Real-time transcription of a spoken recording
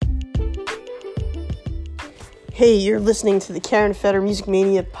Hey, you're listening to the Caryn Music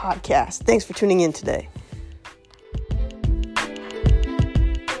Mania podcast. Thanks for tuning in today.